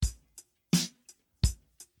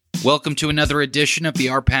Welcome to another edition of the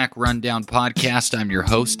RPAC Rundown podcast. I'm your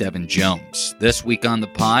host, Evan Jones. This week on the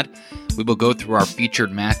pod, we will go through our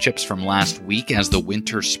featured matchups from last week as the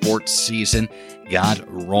winter sports season got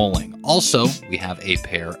rolling. Also, we have a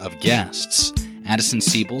pair of guests. Addison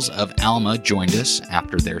Siebels of Alma joined us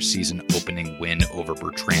after their season opening win over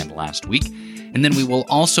Bertrand last week. And then we will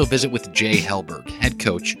also visit with Jay Helberg, head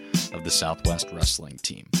coach of the Southwest Wrestling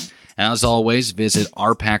team. As always, visit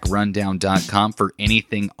rpacrundown.com for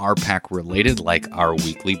anything RPAC related like our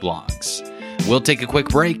weekly blogs. We'll take a quick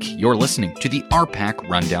break. You're listening to the RPAC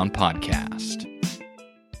Rundown podcast.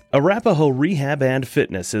 Arapahoe Rehab and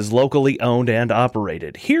Fitness is locally owned and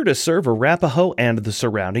operated, here to serve Arapahoe and the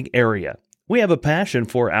surrounding area. We have a passion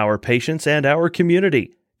for our patients and our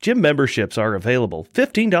community. Gym memberships are available,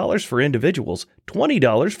 $15 for individuals,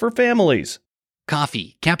 $20 for families.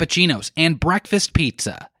 Coffee, cappuccinos, and breakfast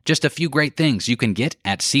pizza. Just a few great things you can get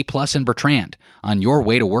at C Plus and Bertrand on your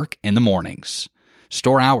way to work in the mornings.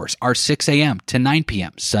 Store hours are 6 a.m. to 9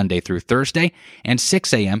 p.m. Sunday through Thursday and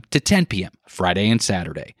 6 a.m. to 10 p.m. Friday and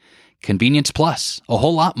Saturday. Convenience plus, a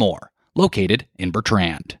whole lot more. Located in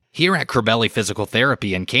Bertrand. Here at Corbelli Physical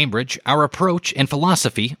Therapy in Cambridge, our approach and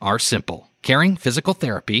philosophy are simple. Caring physical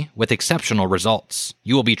therapy with exceptional results.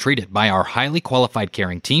 You will be treated by our highly qualified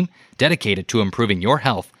caring team dedicated to improving your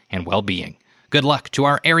health and well-being. Good luck to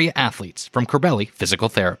our area athletes from Corbelli Physical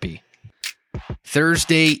Therapy.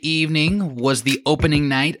 Thursday evening was the opening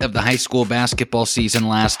night of the high school basketball season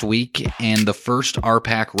last week, and the first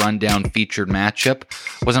RPAC Rundown featured matchup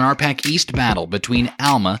was an RPAC East battle between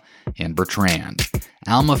Alma and Bertrand.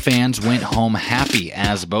 Alma fans went home happy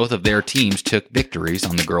as both of their teams took victories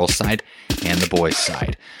on the girls' side and the boys'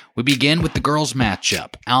 side. We begin with the girls'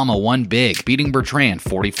 matchup. Alma won big, beating Bertrand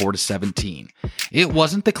 44-17. It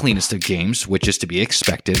wasn't the cleanest of games, which is to be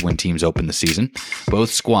expected when teams open the season.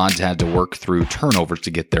 Both squads had to work through turnovers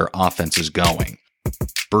to get their offenses going.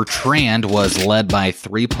 Bertrand was led by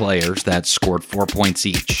three players that scored 4 points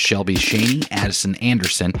each: Shelby Shaney, Addison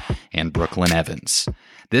Anderson, and Brooklyn Evans.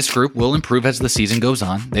 This group will improve as the season goes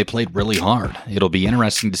on. They played really hard. It'll be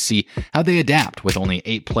interesting to see how they adapt with only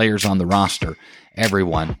 8 players on the roster.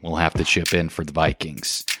 Everyone will have to chip in for the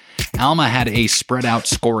Vikings. Alma had a spread-out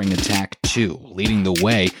scoring attack too. Leading the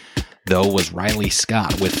way, though, was Riley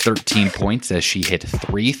Scott with 13 points as she hit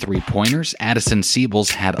 3 three-pointers. Addison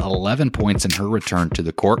Siebels had 11 points in her return to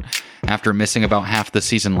the court after missing about half the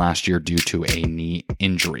season last year due to a knee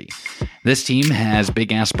injury. This team has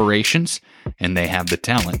big aspirations, and they have the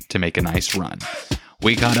talent to make a nice run.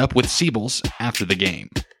 We caught up with Siebels after the game.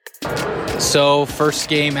 So, first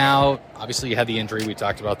game out, obviously you had the injury. We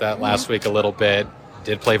talked about that last week a little bit.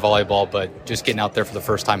 Did play volleyball, but just getting out there for the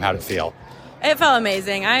first time, how'd it feel? It felt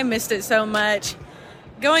amazing. I missed it so much.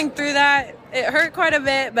 Going through that, it hurt quite a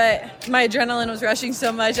bit, but my adrenaline was rushing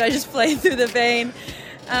so much, I just played through the pain.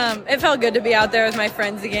 It felt good to be out there with my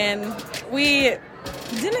friends again. We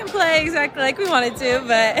didn't play exactly like we wanted to,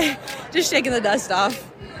 but just shaking the dust off.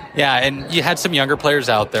 Yeah, and you had some younger players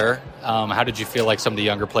out there. How did you feel like some of the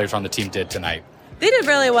younger players on the team did tonight? They did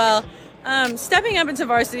really well. Stepping up into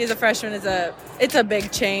varsity as a freshman it's a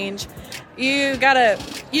big change. You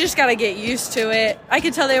just gotta get used to it. I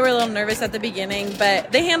could tell they were a little nervous at the beginning,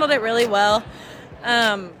 but they handled it really well.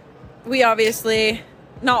 We obviously,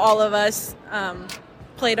 not all of us,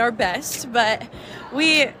 played our best, but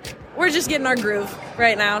we're just getting our groove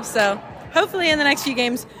right now. So hopefully in the next few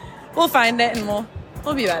games we'll find it and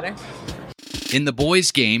we'll be better. In the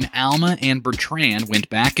boys' game, Alma and Bertrand went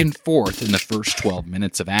back and forth in the first 12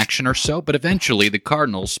 minutes of action or so, but eventually the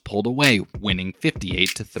Cardinals pulled away, winning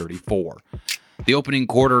 58-34. The opening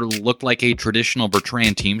quarter looked like a traditional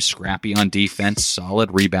Bertrand team, scrappy on defense,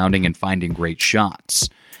 solid rebounding, and finding great shots.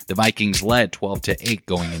 The Vikings led 12-8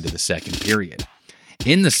 going into the second period.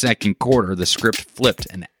 In the second quarter, the script flipped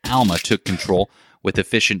and Alma took control with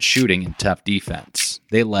efficient shooting and tough defense.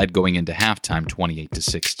 They led going into halftime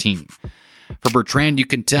 28-16. For Bertrand, you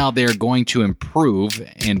can tell they're going to improve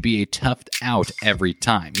and be a tough out every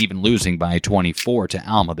time. Even losing by 24 to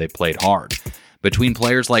Alma, they played hard. Between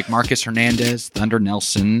players like Marcus Hernandez, Thunder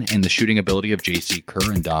Nelson, and the shooting ability of J.C.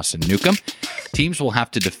 Kerr and Dawson Newcomb, teams will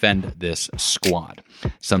have to defend this squad.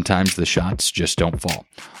 Sometimes the shots just don't fall.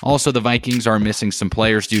 Also, the Vikings are missing some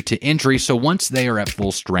players due to injury, so once they are at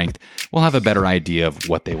full strength, we'll have a better idea of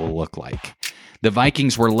what they will look like. The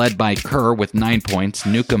Vikings were led by Kerr with 9 points,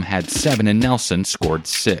 Newcomb had 7, and Nelson scored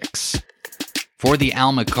 6. For the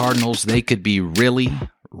Alma Cardinals, they could be really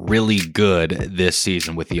good this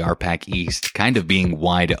season with the RPAC East kind of being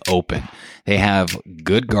wide open. They have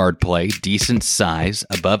good guard play, decent size,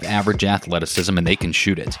 above average athleticism, and they can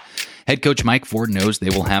shoot it. Head coach Mike Ford knows they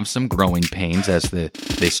will have some growing pains as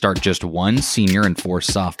they start just one senior and 4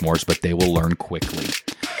 sophomores, but they will learn quickly.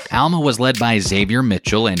 Alma was led by Xavier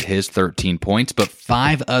Mitchell and his 13 points, but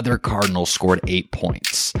 5 other Cardinals scored 8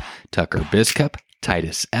 points. Tucker Biscup,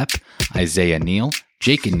 Titus Epp, Isaiah Neal,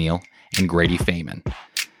 Jacob Neal, and Grady Feynman.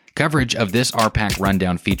 Coverage of this RPAC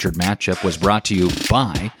Rundown Featured Matchup was brought to you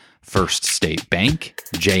by First State Bank,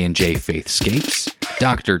 J&J Faithscapes,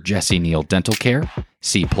 Dr. Jesse Neal Dental Care,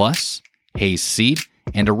 C+, Hayes Seed,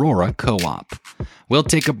 and Aurora Co-op. We'll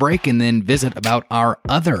take a break and then visit about our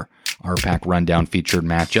other RPAC Rundown Featured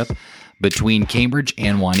Matchup between Cambridge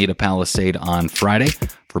and Juanita Palisade on Friday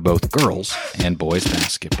for both girls and boys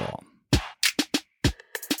basketball.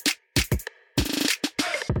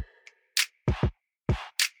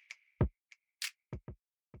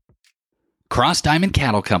 Cross Diamond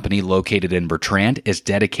Cattle Company, located in Bertrand, is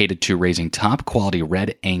dedicated to raising top-quality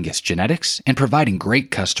Red Angus genetics and providing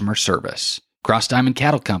great customer service. Cross Diamond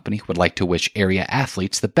Cattle Company would like to wish area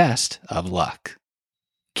athletes the best of luck.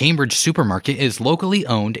 Cambridge Supermarket is locally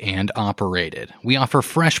owned and operated. We offer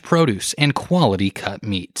fresh produce and quality cut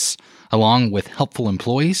meats, along with helpful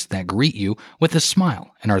employees that greet you with a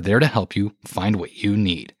smile and are there to help you find what you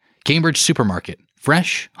need. Cambridge Supermarket,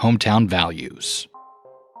 fresh hometown values.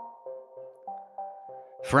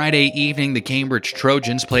 Friday evening, the Cambridge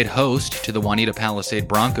Trojans played host to the Juanita Palisade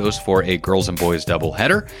Broncos for a girls and boys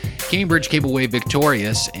doubleheader. Cambridge came away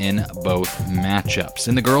victorious in both matchups.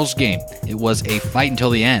 In the girls' game, it was a fight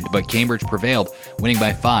until the end, but Cambridge prevailed, winning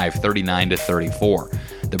by 5,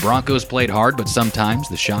 39-34. The Broncos played hard, but sometimes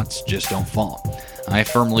the shots just don't fall. I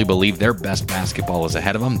firmly believe their best basketball is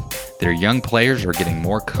ahead of them. Their young players are getting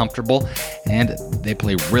more comfortable, and they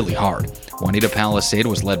play really hard. Juanita Palisade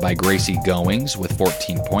was led by Gracie Goings with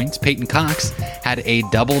 14 points. Peyton Cox had a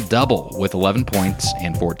double-double with 11 points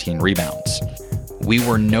and 14 rebounds. We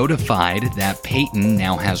were notified that Peyton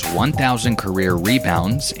now has 1,000 career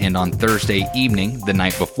rebounds, and on Thursday evening, the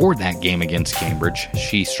night before that game against Cambridge,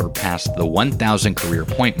 she surpassed the 1,000 career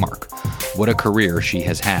point mark. What a career she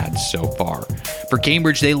has had so far. For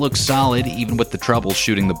Cambridge, they look solid even with the trouble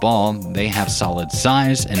shooting the ball. They have solid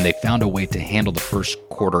size, and they found a way to handle the first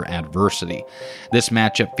quarter adversity. This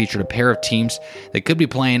matchup featured a pair of teams that could be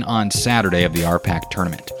playing on Saturday of the RPAC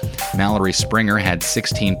tournament. Mallory Springer had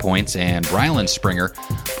 16 points, and Brylan Springer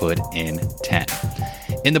put in 10.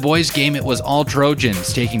 In the boys' game, it was all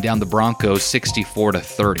Trojans taking down the Broncos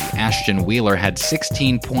 64-30. Ashton Wheeler had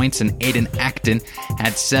 16 points, and Aiden Acton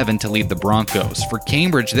had 7 to lead the Broncos. For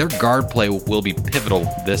Cambridge, their guard play will be pivotal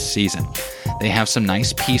this season. They have some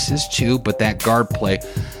nice pieces too, but that guard play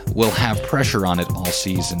will have pressure on it all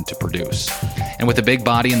season to produce. And with a big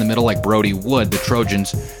body in the middle like Brody Wood, the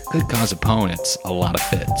Trojans could cause opponents a lot of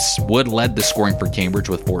fits. Wood led the scoring for Cambridge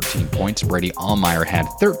with 14 points. Brady Allmeyer had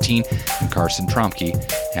 13, and Carson Tromke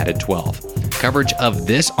added 12. Coverage of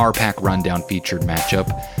this RPAC Rundown Featured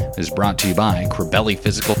Matchup is brought to you by Crabelli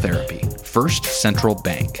Physical Therapy, First Central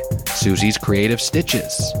Bank, Susie's Creative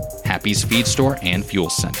Stitches, Happy's Feed Store and Fuel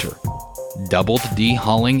Center, Doubled D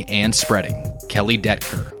Hauling and Spreading, Kelly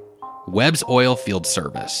Detker, Webb's Oil Field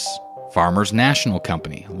Service, Farmers National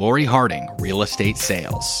Company, Lori Harding, Real Estate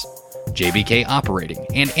Sales, JBK Operating,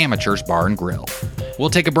 and Amateurs Bar and Grill. We'll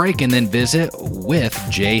take a break and then visit with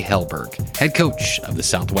Jay Helberg, head coach of the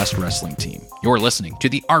Southwest Wrestling Team. You're listening to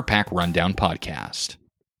the RPAC Rundown Podcast.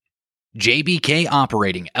 JBK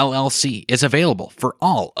Operating LLC is available for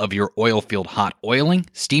all of your oilfield hot oiling,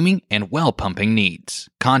 steaming, and well pumping needs.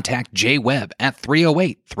 Contact Jay Webb at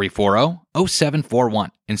 308-340-0741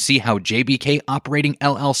 and see how JBK Operating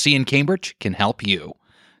LLC in Cambridge can help you.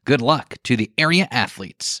 Good luck to the area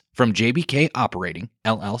athletes from JBK Operating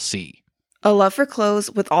LLC. A love for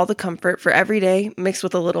clothes with all the comfort for every day mixed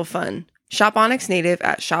with a little fun. Shop Onyx Native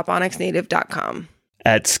at shoponyxnative.com.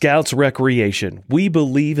 At Scouts Recreation, we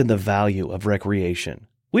believe in the value of recreation.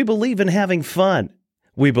 We believe in having fun.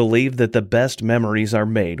 We believe that the best memories are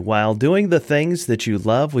made while doing the things that you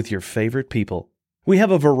love with your favorite people. We have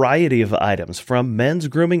a variety of items from men's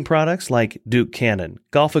grooming products like Duke Cannon,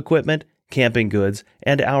 golf equipment, camping goods,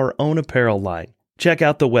 and our own apparel line. Check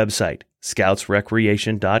out the website,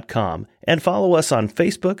 scoutsrecreation.com, and follow us on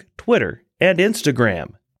Facebook, Twitter, and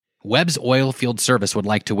Instagram. Webb's Oil Field Service would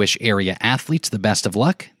like to wish area athletes the best of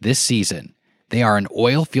luck this season. They are an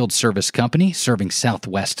oil field service company serving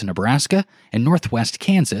southwest Nebraska and northwest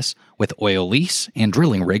Kansas with oil lease and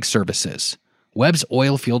drilling rig services. Webb's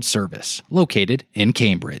Oil Field Service, located in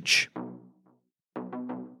Cambridge.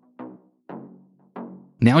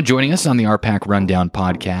 Now joining us on the RPAC Rundown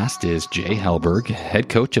podcast is Jay Helberg, head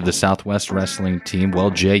coach of the Southwest Wrestling team.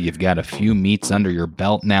 Well, Jay, you've got a few meets under your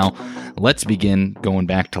belt now. Let's begin going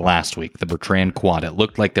back to last week, the Bertrand Quad. It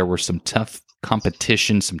looked like there were some tough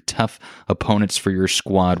competition, some tough opponents for your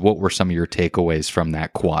squad. What were some of your takeaways from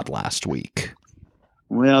that quad last week?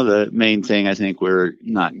 Well, the main thing, I think we're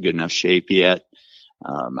not in good enough shape yet.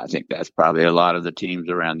 I think that's probably a lot of the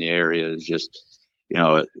teams around the area is just,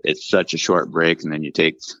 it's such a short break, and then you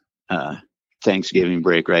take Thanksgiving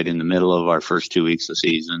break right in the middle of our first 2 weeks of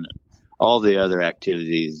season. All the other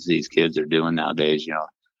activities these kids are doing nowadays,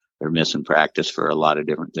 they're missing practice for a lot of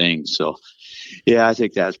different things. So, yeah, I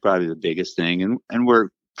think that's probably the biggest thing. And we're a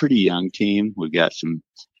pretty young team. We've got some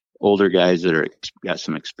older guys that got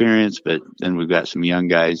some experience, but then we've got some young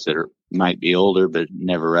guys that might be older but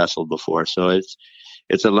never wrestled before. So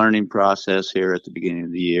it's a learning process here at the beginning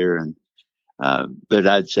of the year. And but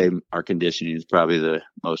I'd say our conditioning is probably the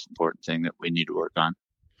most important thing that we need to work on.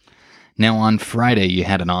 Now, on Friday, you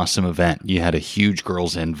had an awesome event. You had a huge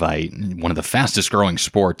girls' invite. One of the fastest growing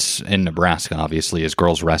sports in Nebraska, obviously, is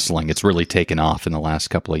girls' wrestling. It's really taken off in the last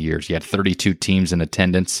couple of years. You had 32 teams in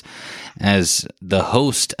attendance. As the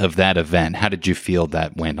host of that event, how did you feel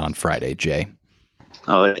that went on Friday, Jay?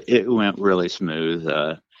 Oh, it went really smooth.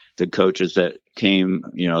 The coaches that came,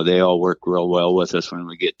 they all work real well with us when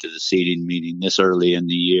we get to the seating meeting this early in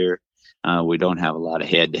the year. We don't have a lot of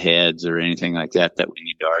head-to-heads or anything like that we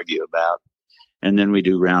need to argue about. And then we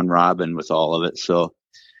do round robin with all of it. So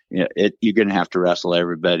you're going to have to wrestle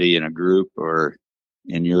everybody in a group or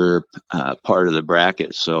in your part of the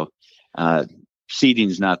bracket. So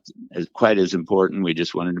seating's not quite as important. We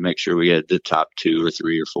just wanted to make sure we had the top 2 or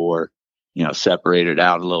 3 or 4 separated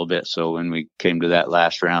out a little bit. So when we came to that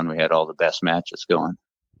last round, we had all the best matches going.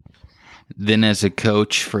 Then as a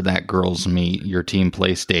coach for that girls' meet, your team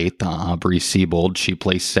placed 8th. Addison Siebels, she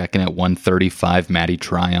placed 2nd at 135. Maddie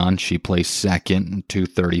Tryon, she placed 2nd at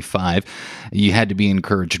 235. You had to be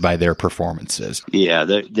encouraged by their performances. Yeah,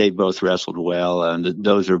 they both wrestled well. And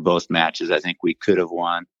those are both matches I think we could have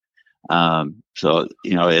won. So,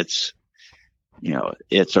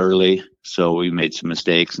 it's early, so we made some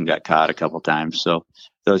mistakes and got caught a couple times. So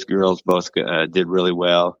those girls both did really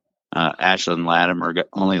well. Ashlyn Latimer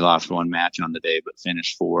only lost one match on the day, but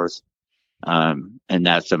finished 4th. And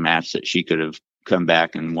that's a match that she could have come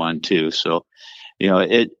back and won too. So,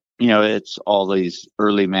 it's all these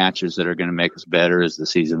early matches that are going to make us better as the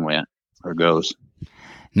season goes.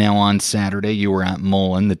 Now on Saturday, you were at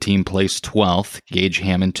Mullen. The team placed 12th. Gage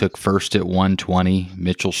Hammond took 1st at 120.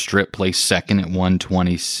 Mitchell Stripp placed 2nd at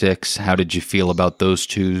 126. How did you feel about those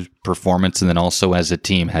two performances? And then also as a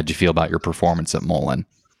team, how did you feel about your performance at Mullen?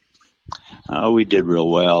 We did real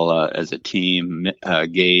well as a team.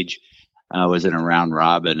 Gage was in a round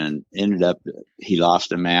robin and ended up, he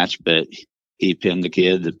lost a match, but he pinned the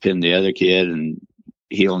kid that pinned the other kid, and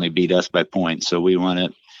he only beat us by points. So we won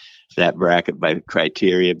it, that bracket, by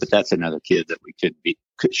criteria. But that's another kid that we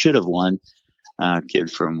should have won.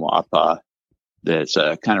 Kid from Wapa that's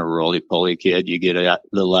a kind of roly-poly kid. You get a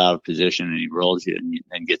little out of position and he rolls you and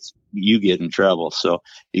you get in trouble. So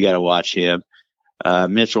you got to watch him.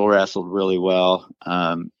 Mitchell wrestled really well,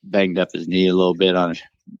 banged up his knee a little bit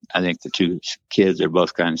I think the two kids are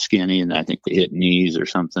both kind of skinny, and I think they hit knees or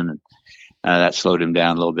something. And that slowed him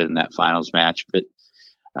down a little bit in that finals match. But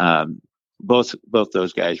both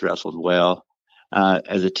those guys wrestled well.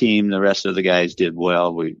 As a team, the rest of the guys did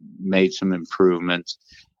well. We made some improvements.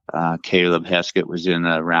 Caleb Heskett was in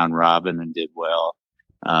a round robin and did well.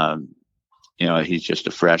 He's just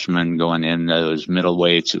a freshman going in those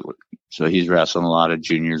middleweights. So he's wrestling a lot of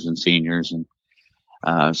juniors and seniors.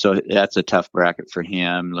 And so that's a tough bracket for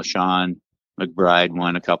him. LaShawn McBride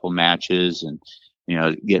won a couple matches and,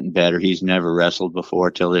 getting better. He's never wrestled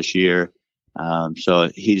before till this year. So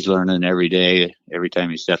he's learning every day. Every time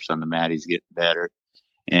he steps on the mat, he's getting better.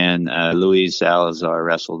 And Luis Salazar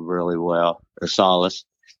wrestled really well. Or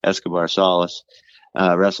Escobar Salas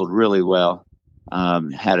wrestled really well.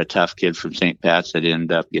 Had a tough kid from St. Pat's that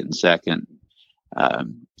ended up getting 2nd.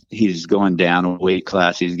 He's going down a weight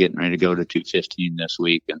class. He's getting ready to go to 215 this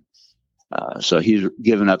week. And so he's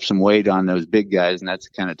giving up some weight on those big guys, and that's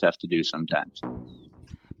kind of tough to do sometimes.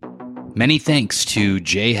 Many thanks to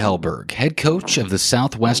Jay Helberg, head coach of the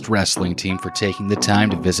Southwest Wrestling team, for taking the time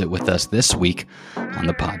to visit with us this week on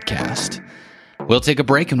the podcast. We'll take a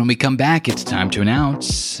break, and when we come back, it's time to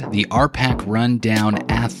announce the RPAC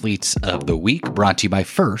Rundown Athletes of the Week, brought to you by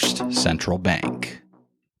First Central Bank.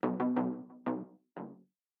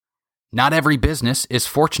 Not every business is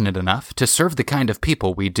fortunate enough to serve the kind of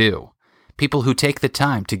people we do. People who take the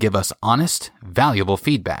time to give us honest, valuable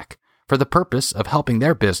feedback. for the purpose of helping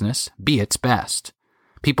their business be its best.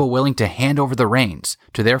 People willing to hand over the reins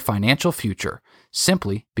to their financial future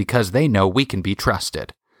simply because they know we can be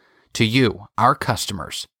trusted. To you, our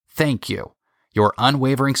customers, thank you. Your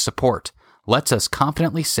unwavering support lets us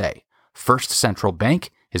confidently say First Central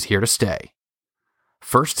Bank is here to stay.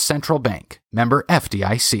 First Central Bank, member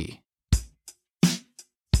FDIC.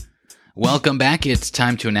 Welcome back. It's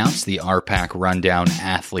time to announce the RPAC Rundown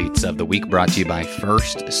Athletes of the Week, brought to you by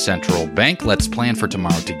First Central Bank. Let's plan for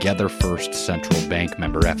tomorrow together. First Central Bank,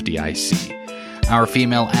 member FDIC. Our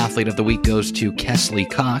female athlete of the week goes to Kesley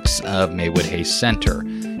Cox of Maywood Hayes Center.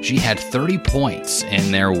 She had 30 points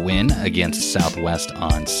in their win against Southwest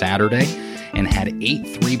on Saturday and had 8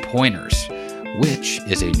 3-pointers, which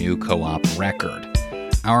is a new co-op record.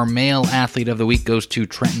 Our male athlete of the week goes to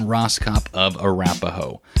Trenton Roscop of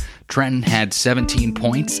Arapahoe. Trenton had 17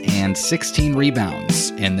 points and 16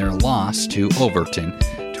 rebounds in their loss to Overton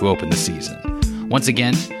to open the season. Once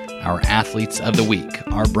again, our athletes of the week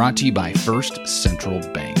are brought to you by First Central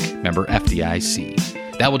Bank, member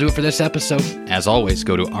FDIC. That will do it for this episode. As always,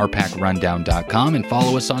 go to rpacrundown.com and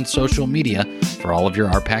follow us on social media for all of your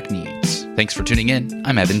RPAC needs. Thanks for tuning in.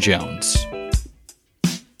 I'm Evan Jones.